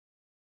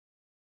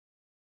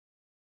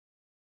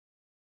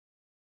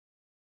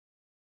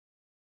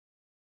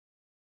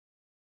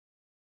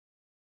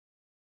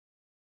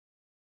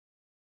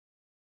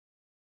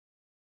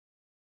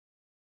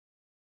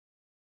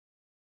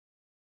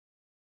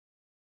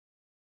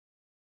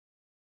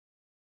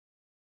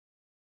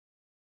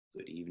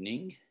Good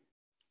evening.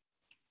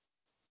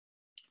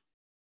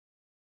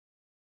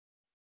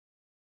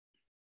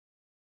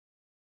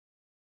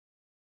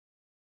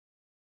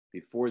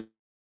 Before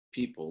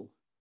people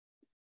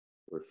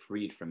were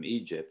freed from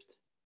Egypt,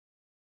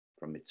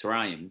 from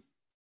Mitzrayim,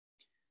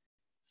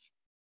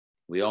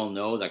 we all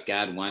know that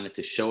God wanted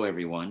to show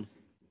everyone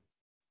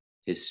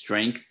his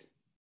strength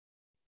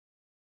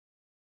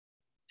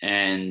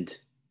and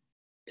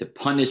to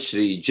punish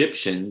the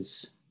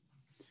Egyptians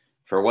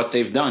for what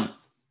they've done.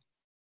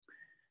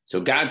 So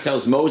God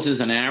tells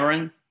Moses and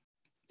Aaron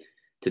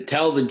to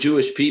tell the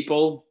Jewish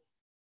people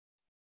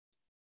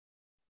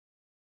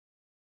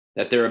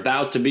that they're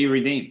about to be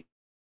redeemed,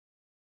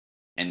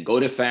 and go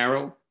to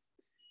Pharaoh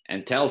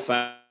and tell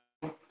Pharaoh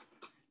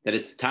that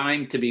it's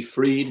time to be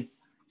freed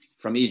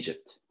from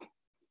Egypt.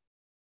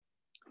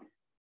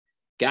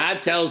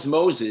 God tells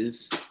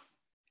Moses,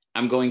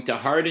 I'm going to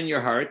harden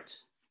your heart.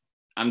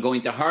 I'm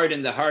going to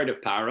harden the heart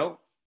of Pharaoh,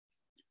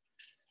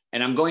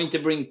 and I'm going to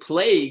bring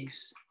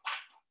plagues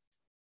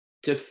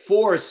to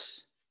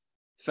force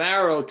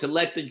Pharaoh to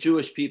let the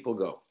Jewish people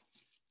go.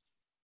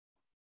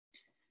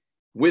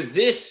 With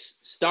this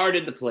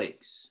started the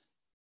plagues.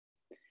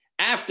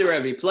 After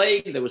every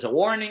plague, there was a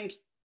warning.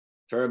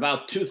 For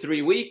about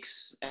 2-3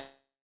 weeks,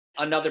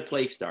 another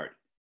plague started.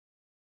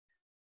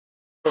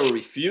 Pharaoh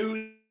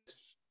refused,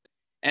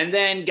 and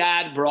then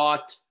God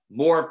brought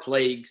more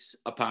plagues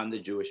upon the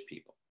Jewish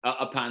people,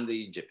 upon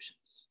the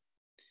Egyptians.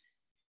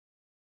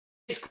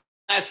 In this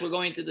class, we're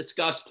going to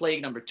discuss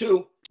plague number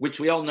 2, which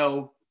we all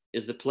know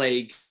is the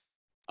plague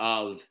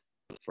of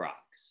frogs.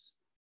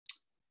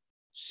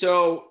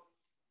 So,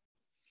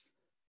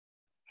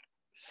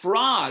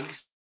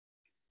 frogs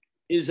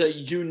is a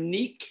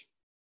unique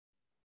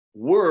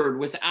word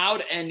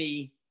without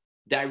any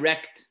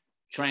direct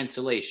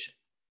translation.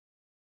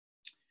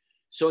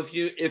 So if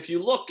you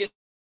look at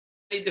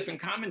many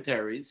different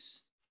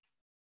commentaries,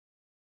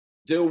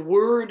 the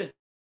word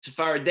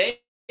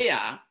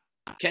Tzfardeya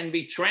can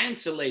be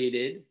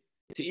translated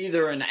to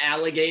either an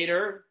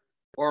alligator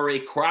or a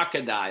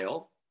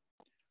crocodile,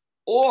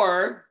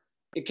 or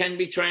it can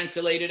be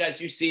translated, as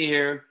you see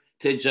here,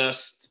 to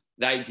just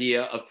the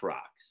idea of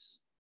frogs.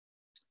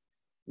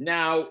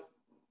 Now,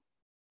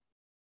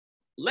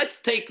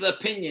 let's take the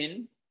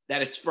opinion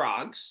that it's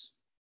frogs.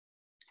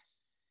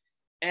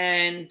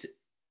 And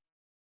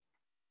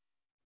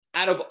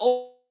out of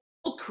all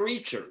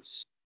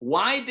creatures,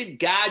 why did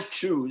God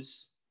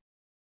choose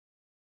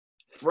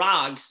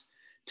frogs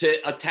to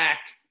attack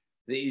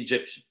the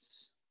Egyptians?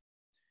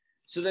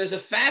 So there's a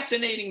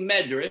fascinating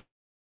medrash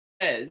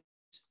that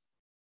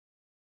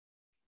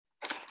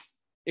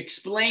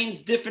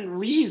explains different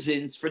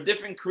reasons for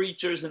different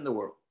creatures in the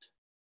world.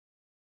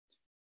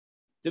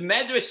 The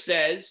medrash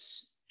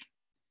says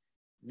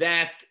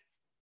that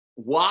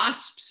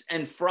wasps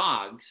and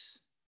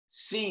frogs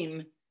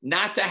seem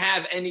not to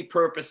have any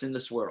purpose in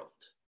this world.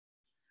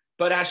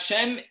 But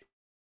Hashem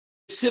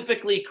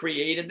specifically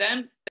created them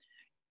in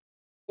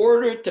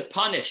order to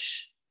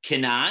punish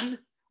Canaan,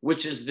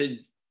 which is the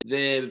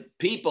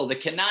people, the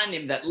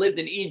Canaanim that lived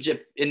in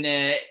Egypt, in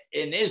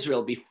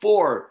Israel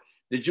before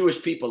the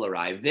Jewish people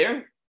arrived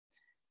there,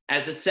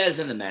 as it says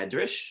in the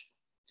Medrash.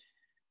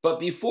 But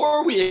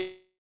before we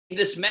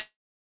this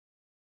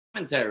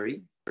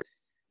commentary,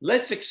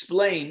 let's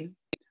explain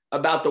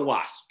about the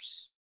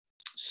wasps.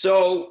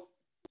 So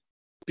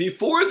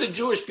before the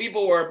Jewish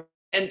people were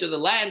enter the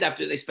land,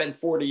 after they spent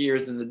 40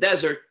 years in the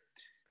desert,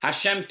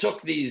 Hashem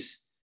took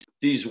these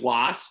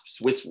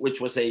wasps, which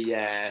was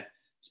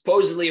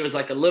supposedly it was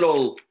like a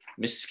little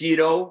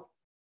mosquito,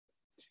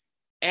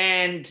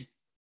 and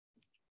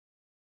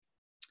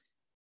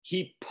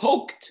he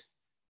poked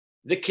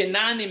the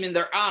Canaanim in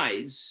their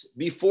eyes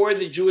before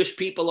the Jewish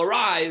people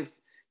arrived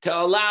to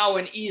allow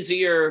an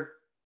easier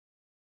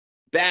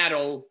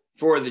battle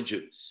for the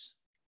Jews.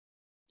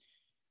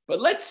 But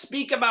let's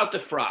speak about the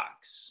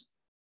frogs.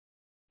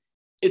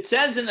 It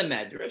says in the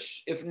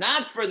Medrash, if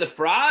not for the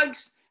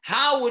frogs,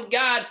 how would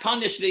God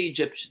punish the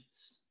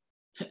Egyptians?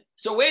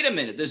 So wait a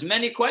minute, there's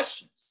many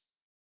questions.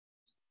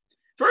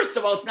 First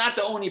of all, it's not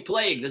the only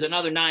plague. There's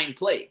another 9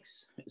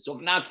 plagues. So if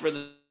not for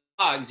the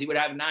frogs, he would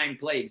have 9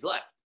 plagues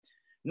left.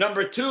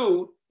 Number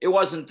 2, it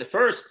wasn't the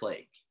first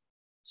plague.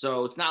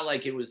 So it's not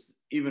like it was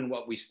even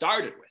what we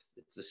started with.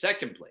 It's the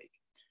second plague.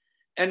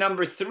 And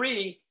number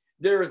 3,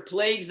 there are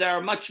plagues that are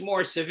much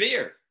more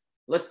severe.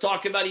 Let's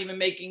talk about even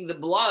making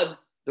the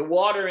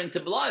water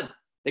into blood.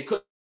 They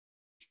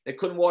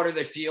couldn't water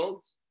their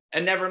fields.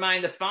 And never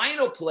mind the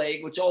final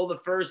plague, which all the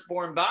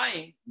firstborn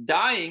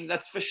dying,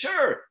 that's for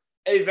sure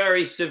a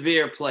very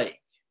severe plague.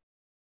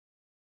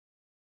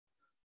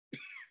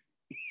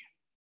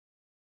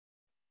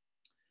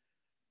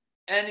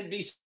 And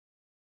besides,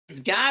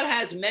 God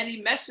has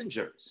many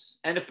messengers.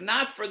 And if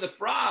not for the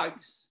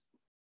frogs,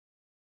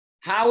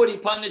 how would he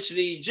punish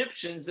the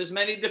Egyptians? There's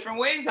many different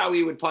ways how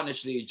he would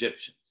punish the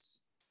Egyptians.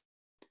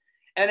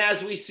 And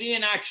as we see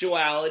in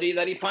actuality,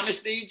 that he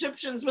punished the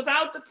Egyptians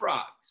without the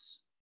frogs.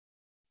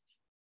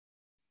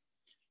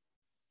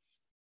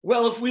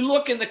 Well, if we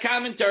look in the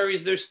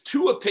commentaries, there's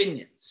 2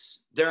 opinions.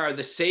 there are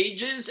the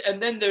sages,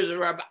 and then there's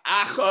Rabbi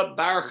Acha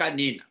Bar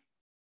Chanina.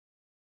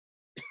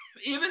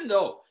 Even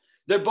though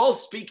they're both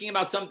speaking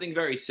about something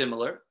very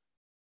similar,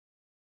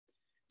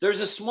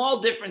 there's a small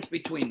difference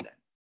between them.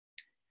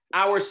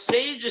 Our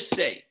sages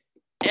say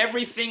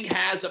everything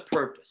has a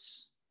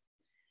purpose,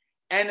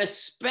 and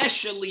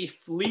especially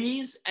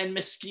fleas and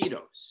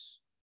mosquitoes.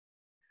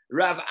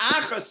 Rav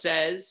Acha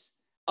says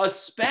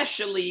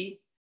especially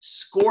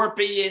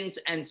scorpions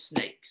and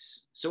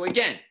snakes. So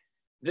again,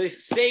 the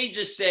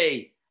sages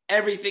say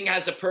everything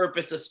has a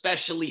purpose,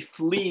 especially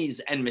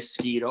fleas and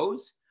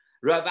mosquitoes.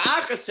 Rav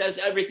Acha says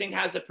everything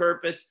has a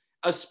purpose,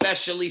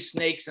 especially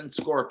snakes and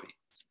scorpions.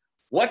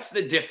 What's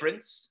the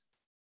difference?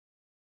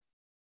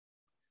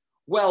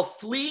 Well,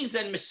 fleas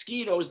and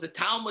mosquitoes, the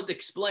Talmud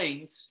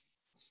explains,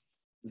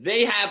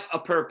 they have a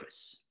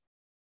purpose,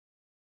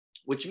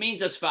 which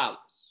means as follows.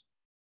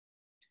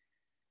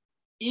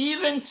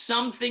 Even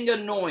something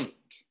annoying,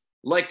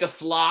 like a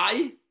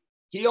fly,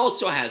 he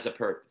also has a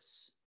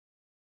purpose.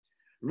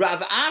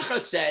 Rav Acha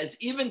says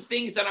even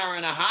things that are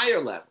on a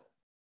higher level,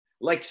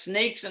 like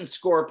snakes and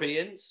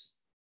scorpions,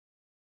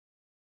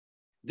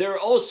 they're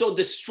also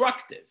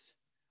destructive,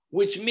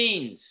 which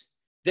means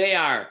they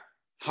are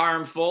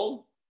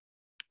harmful.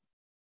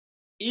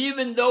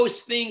 Even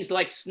those things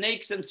like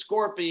snakes and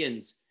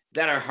scorpions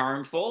that are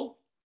harmful,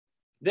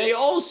 they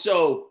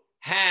also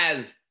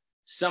have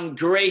some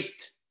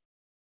great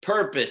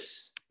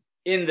purpose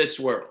in this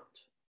world.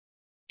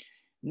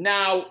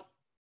 Now,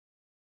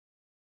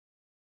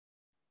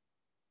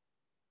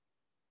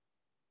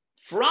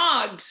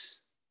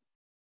 frogs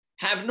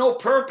have no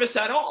purpose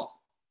at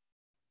all.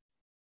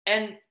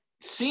 And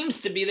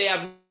seems to be they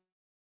have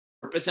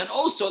purpose, and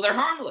also they're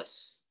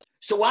harmless.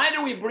 So why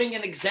do we bring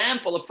an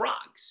example of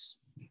frogs?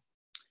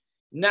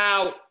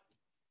 Now,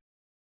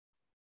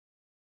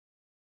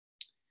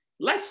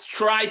 let's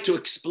try to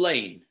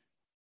explain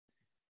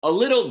a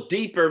little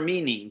deeper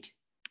meaning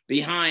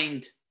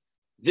behind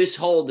this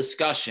whole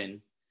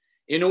discussion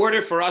in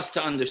order for us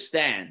to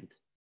understand,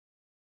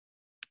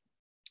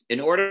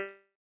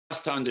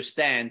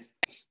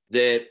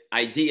 the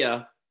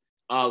idea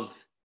of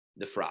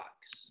the frogs.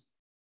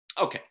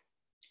 Okay,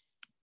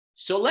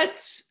 so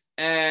let's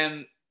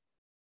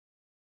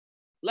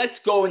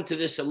go into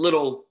this a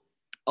little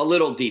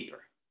deeper.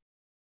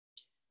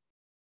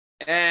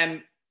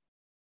 According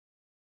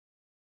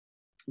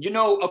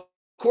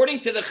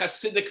to the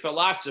Hasidic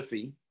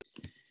philosophy,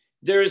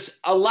 there's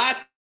a lot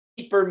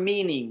deeper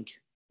meaning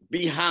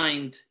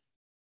behind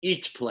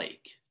each plague.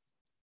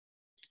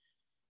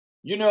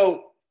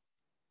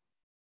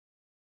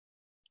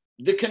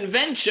 The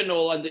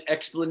conventional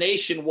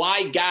explanation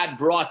why God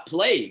brought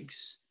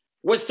plagues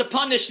was to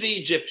punish the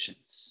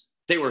Egyptians.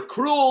 They were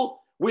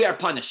cruel, we are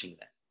punishing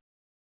them.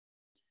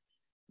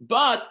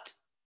 But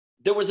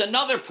there was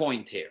another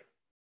point here.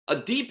 A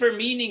deeper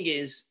meaning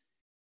is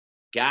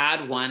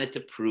God wanted to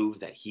prove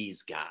that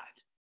he's God.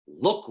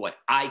 Look what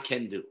I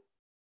can do.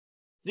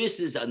 This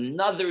is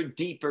another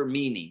deeper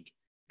meaning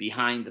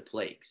behind the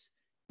plagues.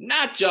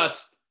 Not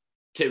just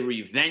to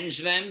revenge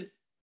them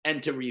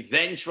and to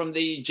revenge from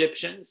the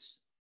Egyptians.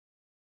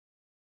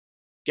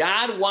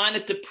 God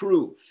wanted to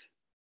prove,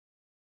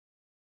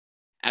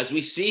 as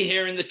we see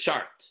here in the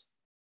chart,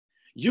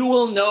 you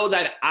will know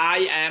that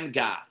I am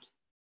God.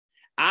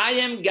 I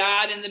am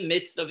God in the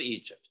midst of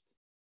Egypt.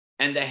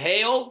 And the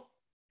hail,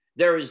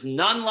 there is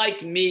none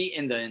like me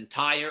in the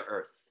entire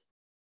earth.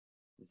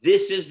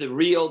 This is the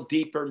real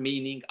deeper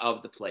meaning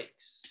of the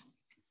plagues.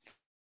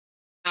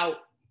 Now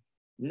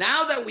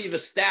that we've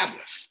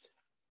established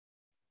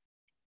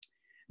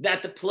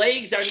that the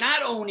plagues are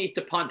not only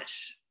to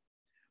punish,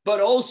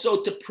 but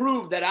also to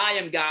prove that I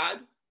am God,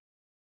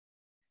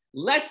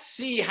 let's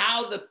see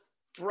how the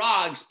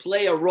frogs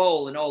play a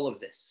role in all of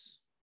this.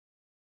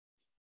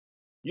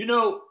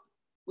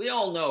 We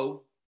all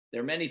know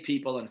there are many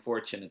people,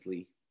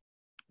 unfortunately,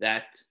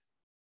 that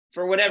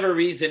for whatever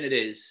reason it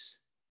is,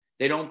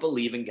 they don't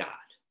believe in God.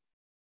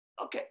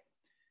 Okay.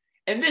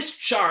 In this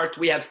chart,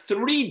 we have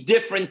 3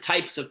 different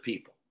types of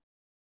people.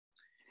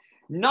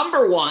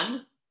 Number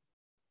one,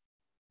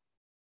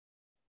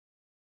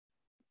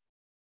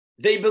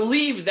 they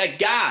believe that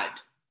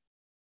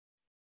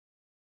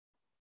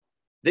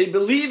they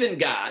believe in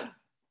God,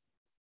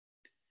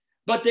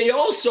 but they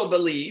also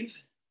believe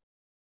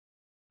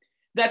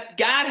that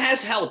God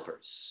has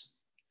helpers,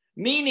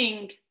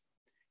 meaning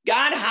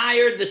God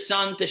hired the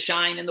sun to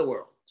shine in the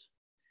world.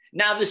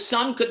 Now, the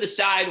sun could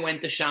decide when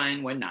to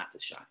shine, when not to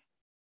shine.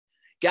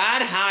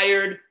 God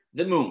hired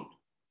the moon,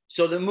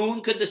 so the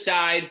moon could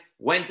decide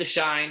when to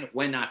shine,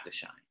 when not to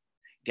shine.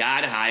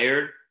 God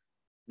hired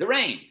the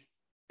rain.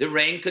 The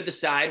rain could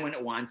decide when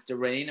it wants to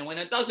rain and when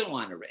it doesn't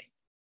want to rain.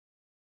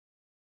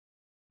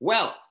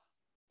 Well,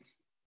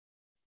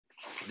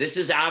 this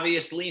is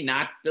obviously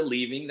not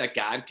believing that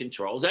God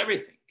controls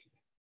everything.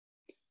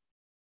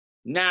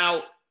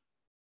 Now,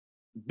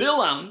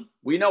 Bilam,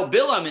 we know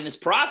Bilam in his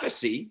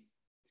prophecy,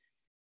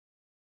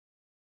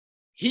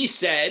 he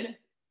said,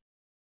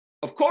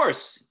 of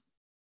course,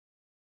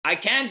 I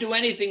can't do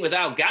anything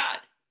without God.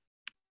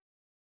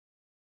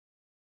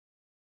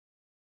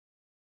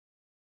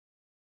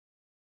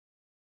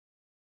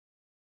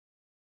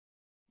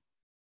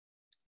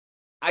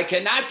 I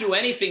cannot do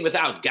anything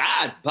without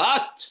God,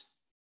 but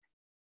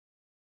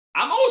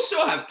I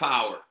also have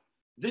power.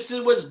 This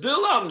was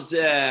Bilam's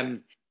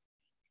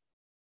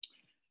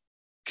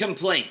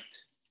complaint.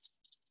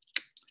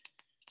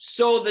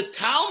 So the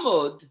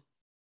Talmud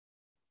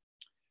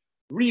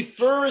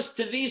refers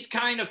to these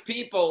kind of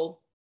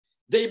people.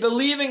 They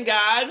believe in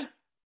God,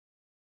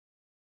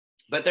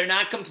 but they're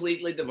not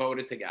completely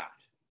devoted to God.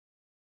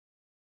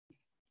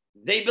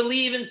 They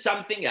believe in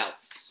something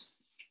else.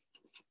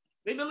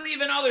 They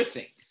believe in other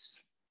things.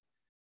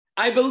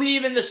 I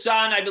believe in the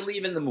sun. I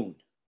believe in the moon.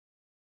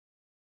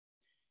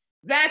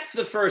 That's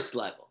the first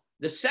level.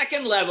 The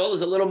second level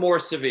is a little more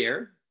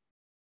severe,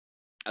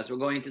 as we're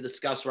going to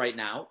discuss right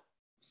now.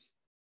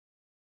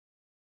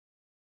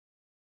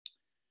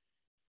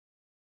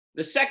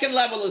 The second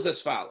level is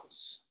as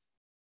follows.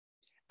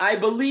 I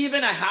believe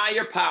in a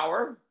higher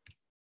power,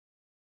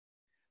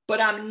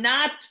 but I'm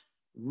not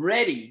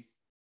ready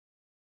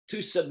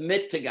to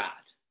submit to God.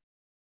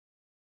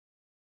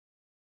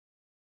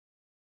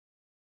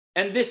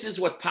 And this is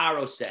what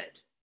Paro said.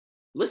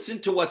 Listen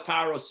to what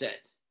Paro said,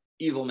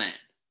 evil man.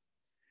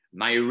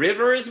 My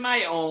river is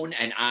my own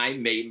and I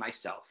made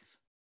myself.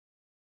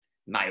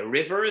 My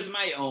river is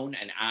my own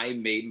and I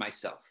made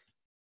myself.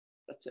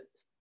 That's it.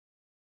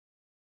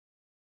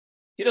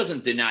 He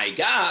doesn't deny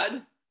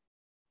God,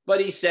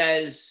 but he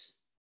says,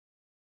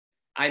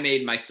 I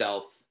made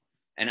myself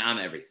and I'm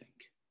everything.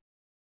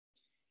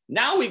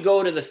 Now we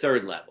go to the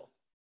third level,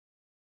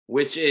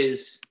 which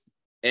is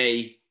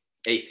an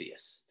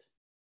atheist.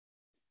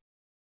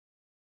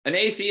 An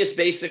atheist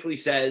basically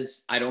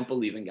says, I don't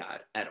believe in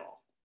God at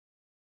all.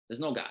 There's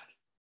no God.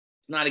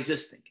 It's not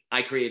existing.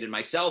 I created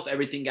myself.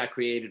 Everything got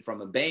created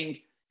from a bang,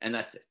 and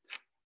that's it.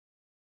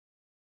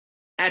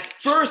 At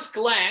first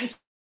glance,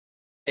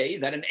 say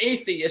that an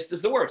atheist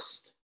is the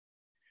worst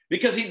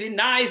because he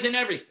denies in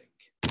everything.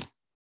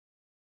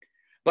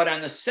 But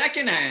on the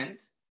second hand,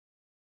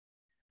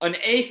 an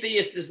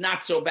atheist is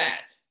not so bad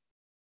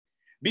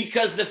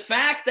because the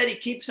fact that he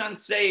keeps on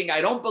saying,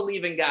 I don't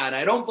believe in God,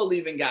 I don't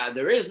believe in God,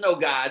 there is no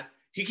God,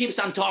 he keeps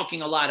on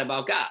talking a lot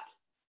about God.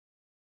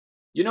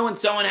 You know when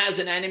someone has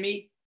an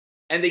enemy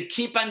and they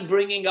keep on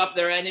bringing up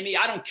their enemy,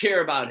 I don't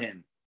care about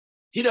him.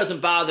 He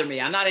doesn't bother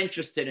me. I'm not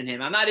interested in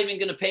him. I'm not even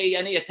going to pay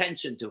any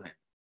attention to him.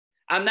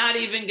 I'm not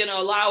even going to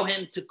allow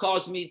him to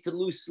cause me to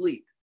lose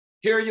sleep.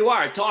 Here you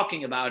are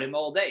talking about him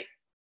all day.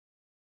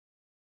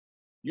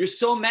 You're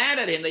so mad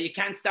at him that you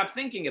can't stop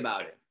thinking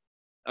about him.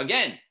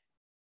 Again,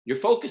 you're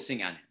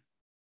focusing on him.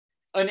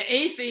 An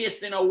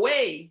atheist, in a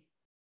way,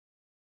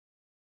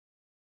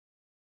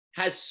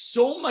 has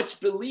so much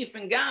belief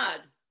in God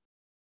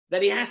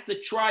that he has to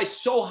try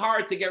so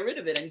hard to get rid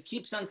of it, and he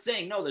keeps on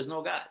saying, no, there's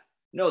no God.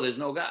 No, there's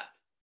no God.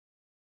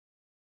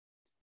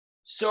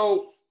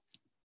 So,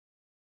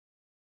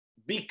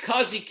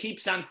 because he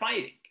keeps on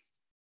fighting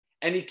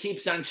and he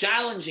keeps on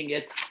challenging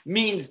it,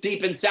 means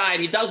deep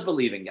inside he does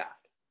believe in God.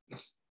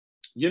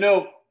 You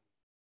know,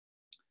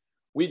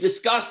 we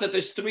discussed that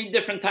there's 3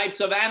 different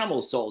types of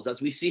animal souls,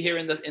 as we see here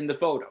in the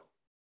photo.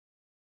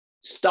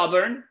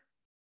 Stubborn,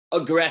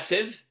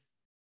 aggressive.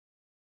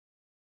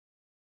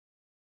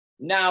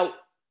 Now,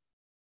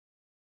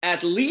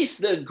 at least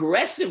the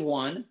aggressive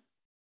one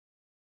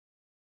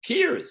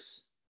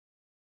cares.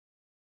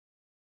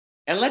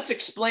 And let's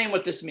explain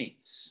what this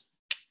means.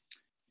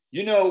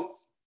 You know,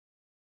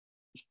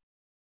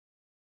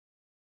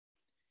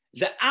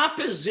 the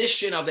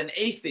opposition of an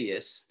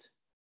atheist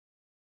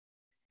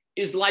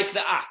is like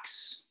the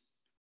ox,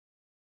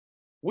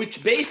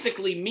 which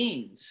basically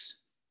means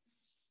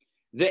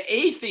the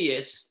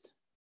atheist,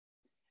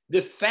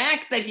 the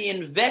fact that he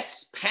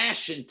invests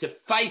passion to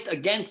fight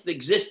against the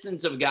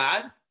existence of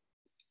God,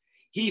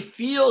 he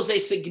feels a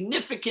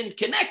significant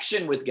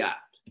connection with God.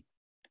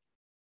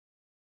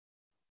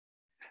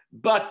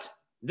 But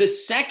the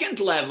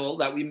second level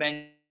that we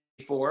mentioned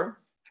before,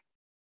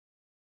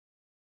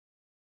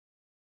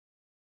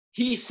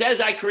 he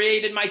says, I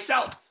created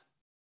myself.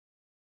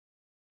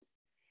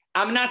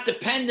 I'm not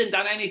dependent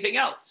on anything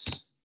else.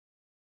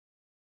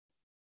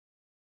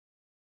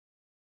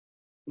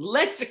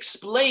 Let's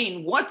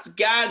explain what's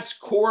God's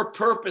core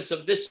purpose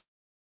of this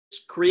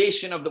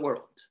creation of the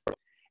world.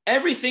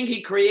 Everything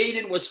he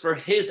created was for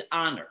his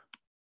honor.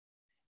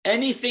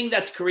 Anything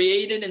that's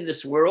created in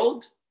this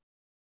world,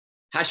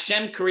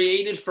 Hashem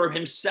created for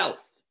himself,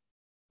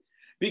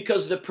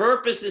 because the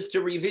purpose is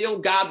to reveal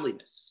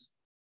godliness.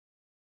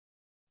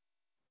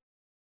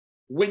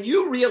 When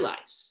you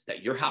realize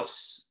that your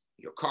house,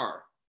 your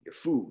car, your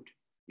food,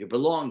 your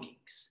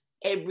belongings,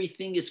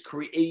 everything is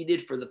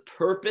created for the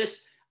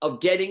purpose of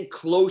getting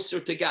closer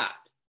to God.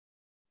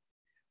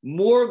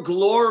 More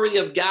glory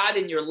of God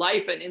in your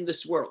life and in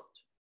this world.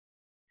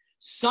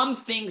 Some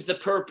things the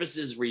purpose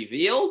is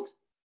revealed.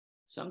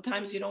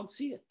 Sometimes you don't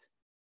see it.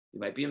 You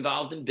might be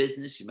involved in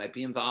business. You might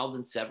be involved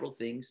in several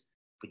things,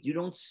 but you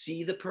don't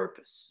see the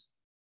purpose.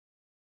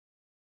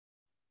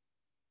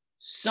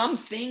 Some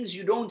things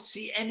you don't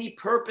see any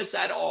purpose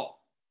at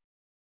all.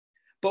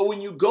 But when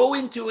you go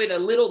into it a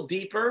little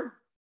deeper,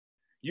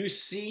 you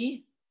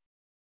see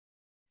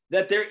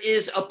that there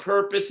is a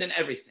purpose in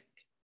everything.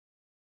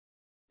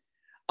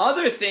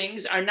 Other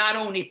things are not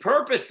only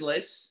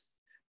purposeless,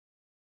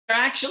 they're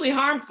actually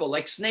harmful,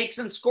 like snakes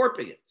and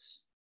scorpions.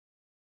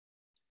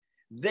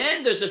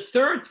 Then there's a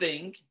third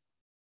thing,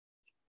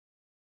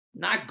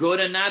 not good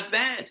and not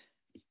bad.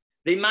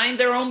 They mind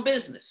their own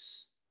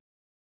business.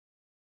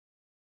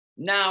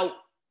 Now,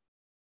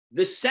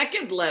 the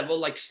second level,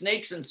 like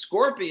snakes and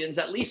scorpions,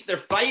 at least they're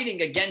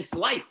fighting against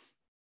life.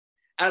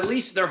 At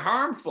least they're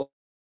harmful.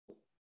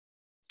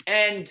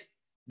 And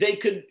they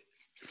could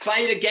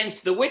fight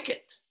against the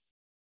wicked.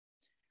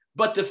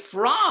 But the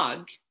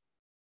frog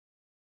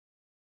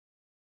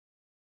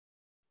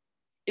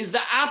is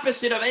the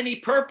opposite of any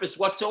purpose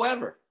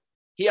whatsoever.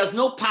 He has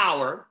no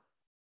power.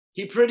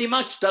 He pretty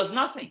much does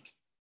nothing.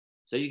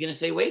 So you're going to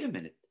say, wait a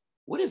minute,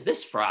 what is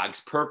this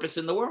frog's purpose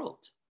in the world?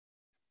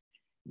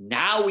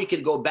 Now we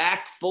can go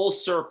back full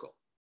circle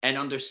and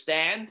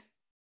understand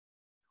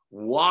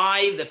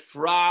why the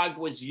frog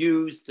was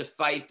used to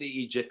fight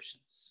the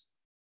Egyptians.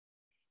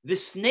 The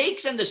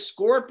snakes and the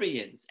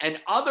scorpions and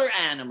other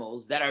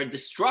animals that are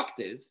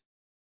destructive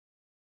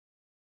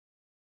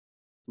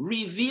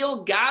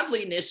reveal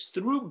godliness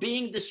through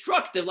being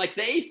destructive, like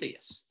the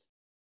atheist.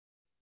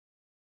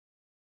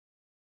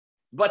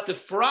 But the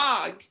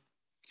frog,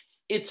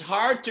 it's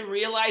hard to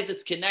realize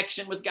its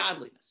connection with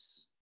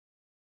godliness.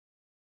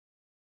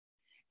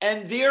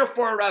 And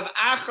therefore, Rav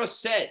Acha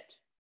said,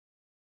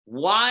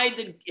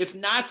 if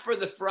not for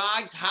the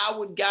frogs, how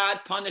would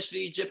God punish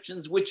the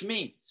Egyptians? Which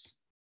means,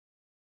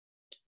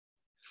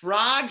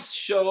 frogs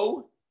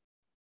show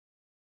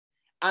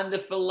on the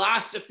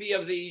philosophy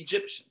of the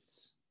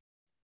Egyptians.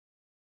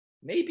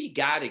 Maybe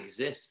God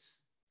exists,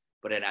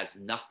 but it has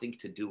nothing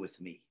to do with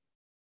me.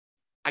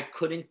 I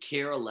couldn't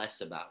care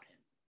less about him.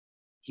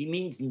 He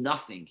means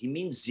nothing. He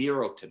means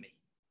zero to me.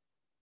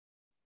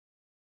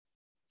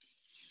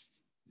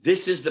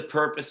 This is the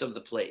purpose of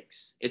the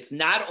plagues. It's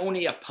not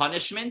only a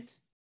punishment,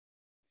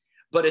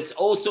 but it's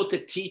also to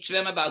teach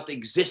them about the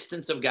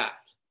existence of God.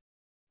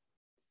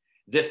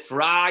 The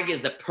frog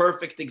is the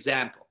perfect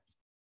example.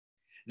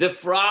 The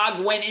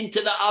frog went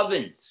into the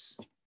ovens.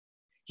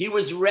 He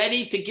was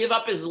ready to give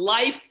up his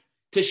life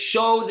to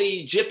show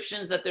the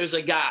Egyptians that there's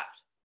a God.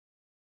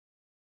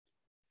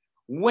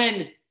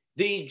 When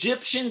the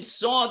Egyptians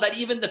saw that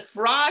even the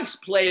frogs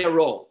play a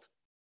role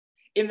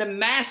in the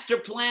master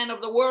plan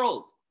of the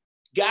world,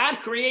 God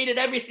created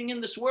everything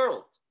in this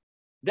world.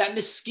 That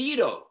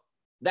mosquito,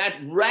 that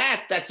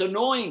rat that's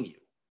annoying you,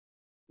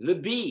 the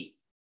bee.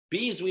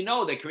 Bees, we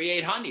know they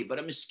create honey, but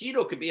a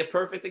mosquito could be a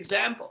perfect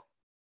example.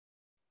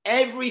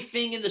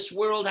 Everything in this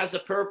world has a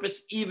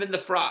purpose, even the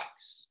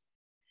frogs.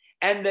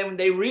 And then when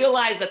they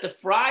realize that the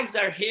frogs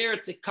are here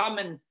to come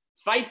and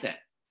fight them,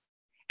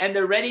 and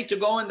they're ready to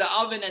go in the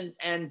oven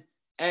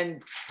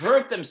and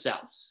hurt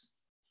themselves,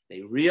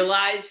 they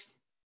realize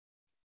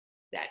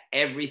that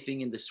everything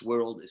in this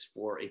world is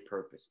for a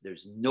purpose.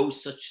 There's no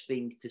such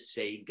thing to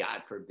say,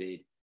 God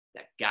forbid,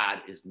 that God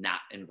is not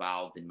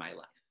involved in my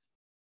life.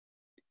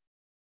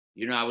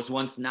 You know, I was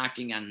once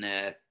knocking on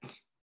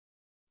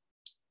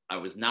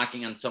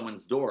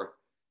someone's door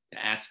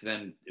to ask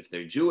them if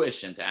they're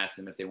Jewish and to ask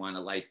them if they want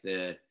to light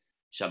the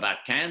Shabbat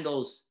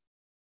candles.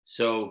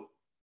 So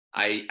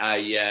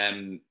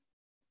I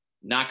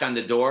knock on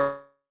the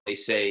door. They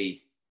slam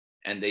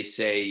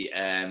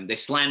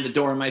the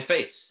door in my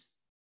face.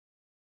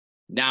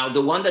 Now,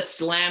 the one that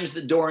slams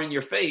the door in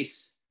your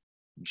face,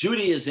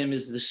 Judaism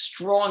is the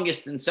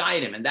strongest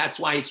inside him, and that's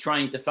why he's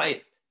trying to fight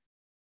it.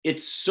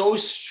 It's so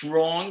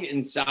strong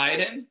inside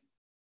him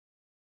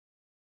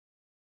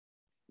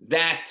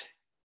that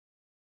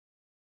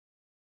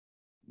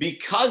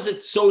because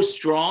it's so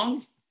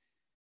strong,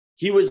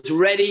 he was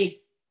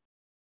ready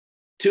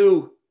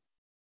to,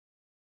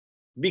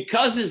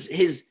 because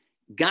his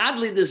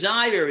godly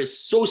desire is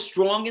so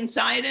strong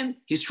inside him,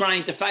 he's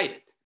trying to fight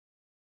it.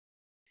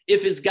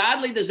 If his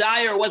godly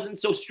desire wasn't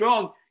so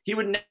strong, he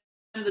would never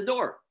open the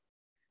door.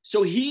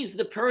 So he's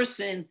the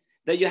person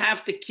that you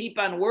have to keep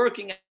on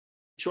working at,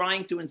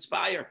 trying to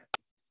inspire.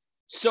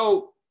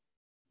 So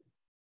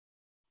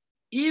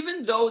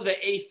even though the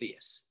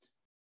atheist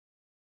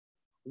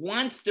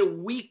wants to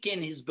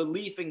weaken his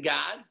belief in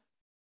God,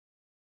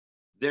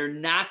 they're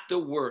not the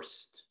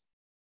worst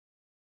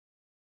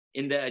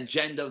in the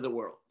agenda of the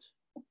world.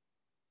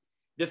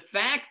 The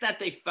fact that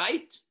they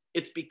fight,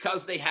 it's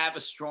because they have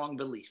a strong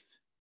belief.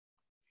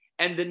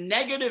 And the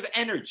negative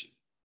energy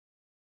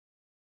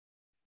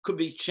could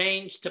be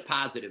changed to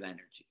positive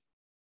energy.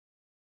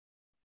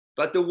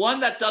 But the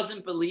one that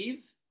doesn't believe,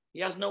 he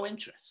has no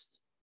interest.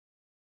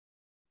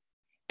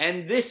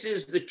 And this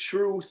is the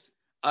truth,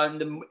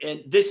 and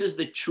this is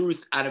the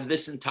truth out of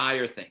this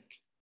entire thing.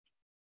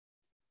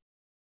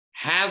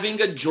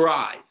 Having a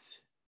drive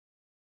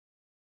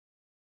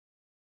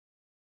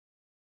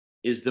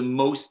is the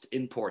most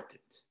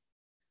important.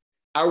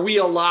 Are we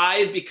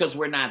alive because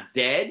we're not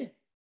dead,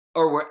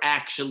 or we're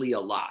actually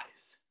alive?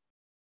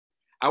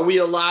 Are we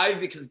alive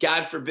because,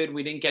 God forbid,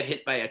 we didn't get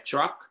hit by a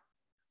truck,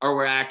 or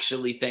we're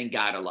actually, thank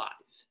God, alive?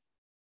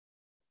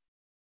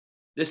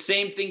 The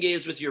same thing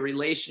is with your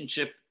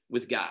relationship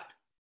with God.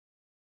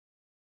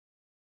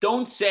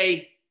 Don't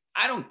say,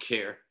 I don't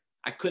care.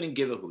 I couldn't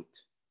give a hoot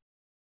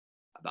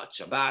about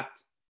Shabbat,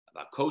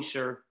 about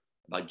kosher,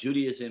 about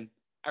Judaism.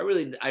 I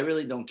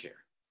really don't care.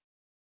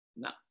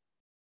 No.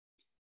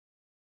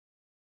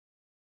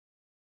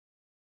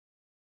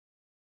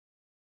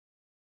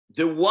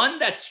 The one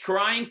that's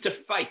trying to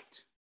fight,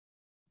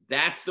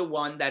 that's the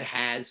one that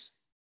has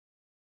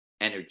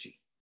energy.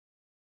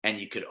 And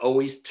you could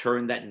always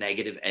turn that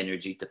negative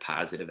energy to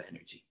positive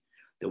energy.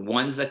 The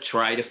ones that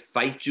try to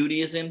fight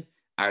Judaism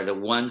are the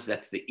ones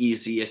that's the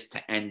easiest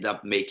to end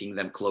up making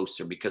them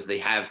closer because they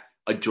have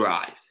a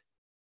drive.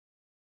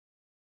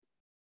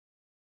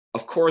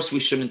 Of course, we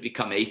shouldn't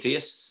become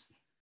atheists.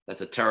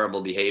 That's a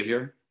terrible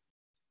behavior.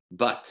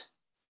 But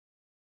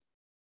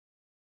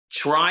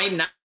try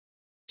not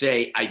to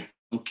say, I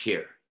don't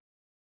care.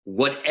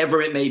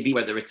 Whatever it may be,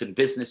 whether it's in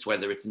business,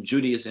 whether it's in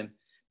Judaism,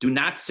 do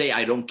not say,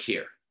 I don't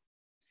care.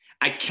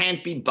 I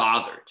can't be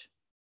bothered.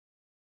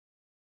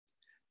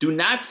 Do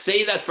not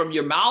say that from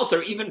your mouth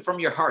or even from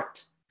your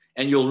heart,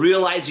 and you'll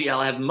realize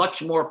you'll have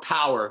much more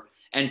power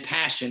and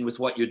passion with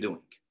what you're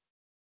doing.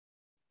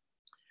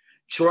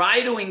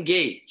 Try to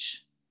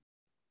engage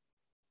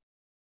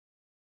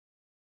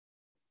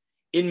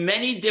in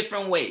many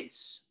different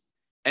ways,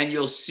 and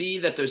you'll see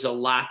that there's a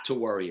lot to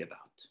worry about.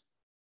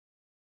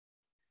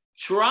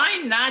 Try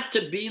not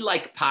to be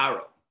like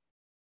Peril.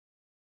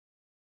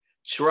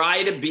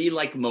 Try to be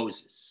like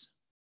Moses.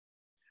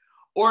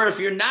 Or if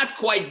you're not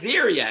quite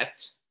there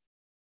yet,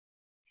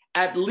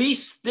 at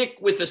least stick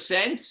with a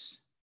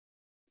sense.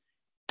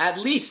 At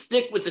least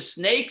stick with the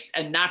snakes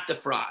and not the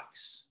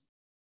frogs.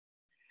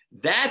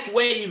 That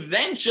way,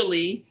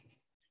 eventually,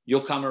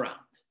 you'll come around.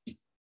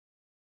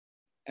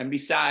 And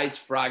besides,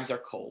 frogs are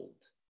cold.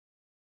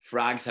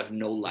 Frogs have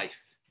no life.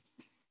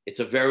 It's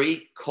a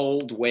very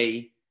cold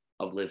way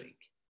of living.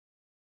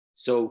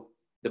 So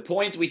the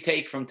point we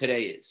take from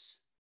today is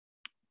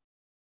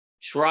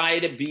try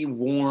to be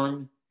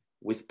warm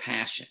with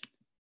passion.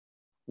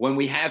 When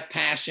we have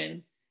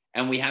passion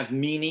and we have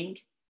meaning,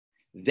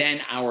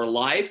 then our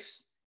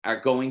lives are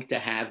going to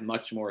have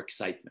much more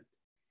excitement.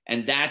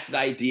 And that's the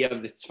idea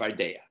of the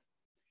Tzvardeya.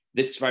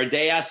 The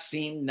Tzvardeya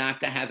seemed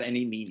not to have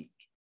any meaning.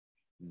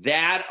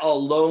 That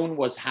alone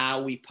was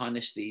how we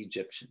punished the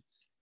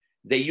Egyptians.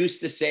 They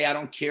used to say, I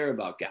don't care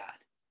about God.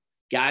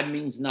 God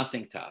means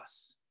nothing to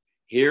us.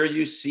 Here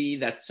you see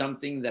that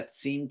something that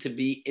seemed to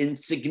be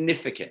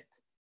insignificant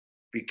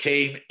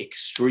became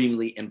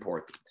extremely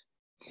important.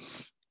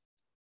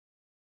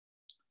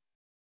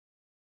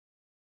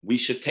 We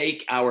should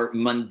take our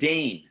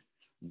mundane,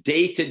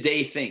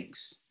 day-to-day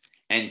things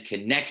and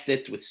connect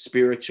it with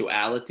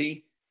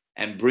spirituality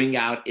and bring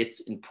out its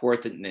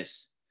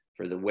importantness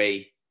for the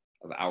way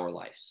of our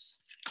lives.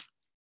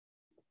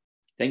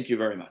 Thank you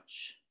very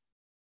much.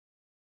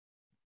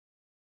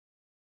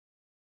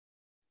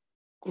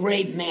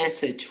 Great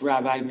message,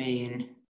 Rabbi Mann.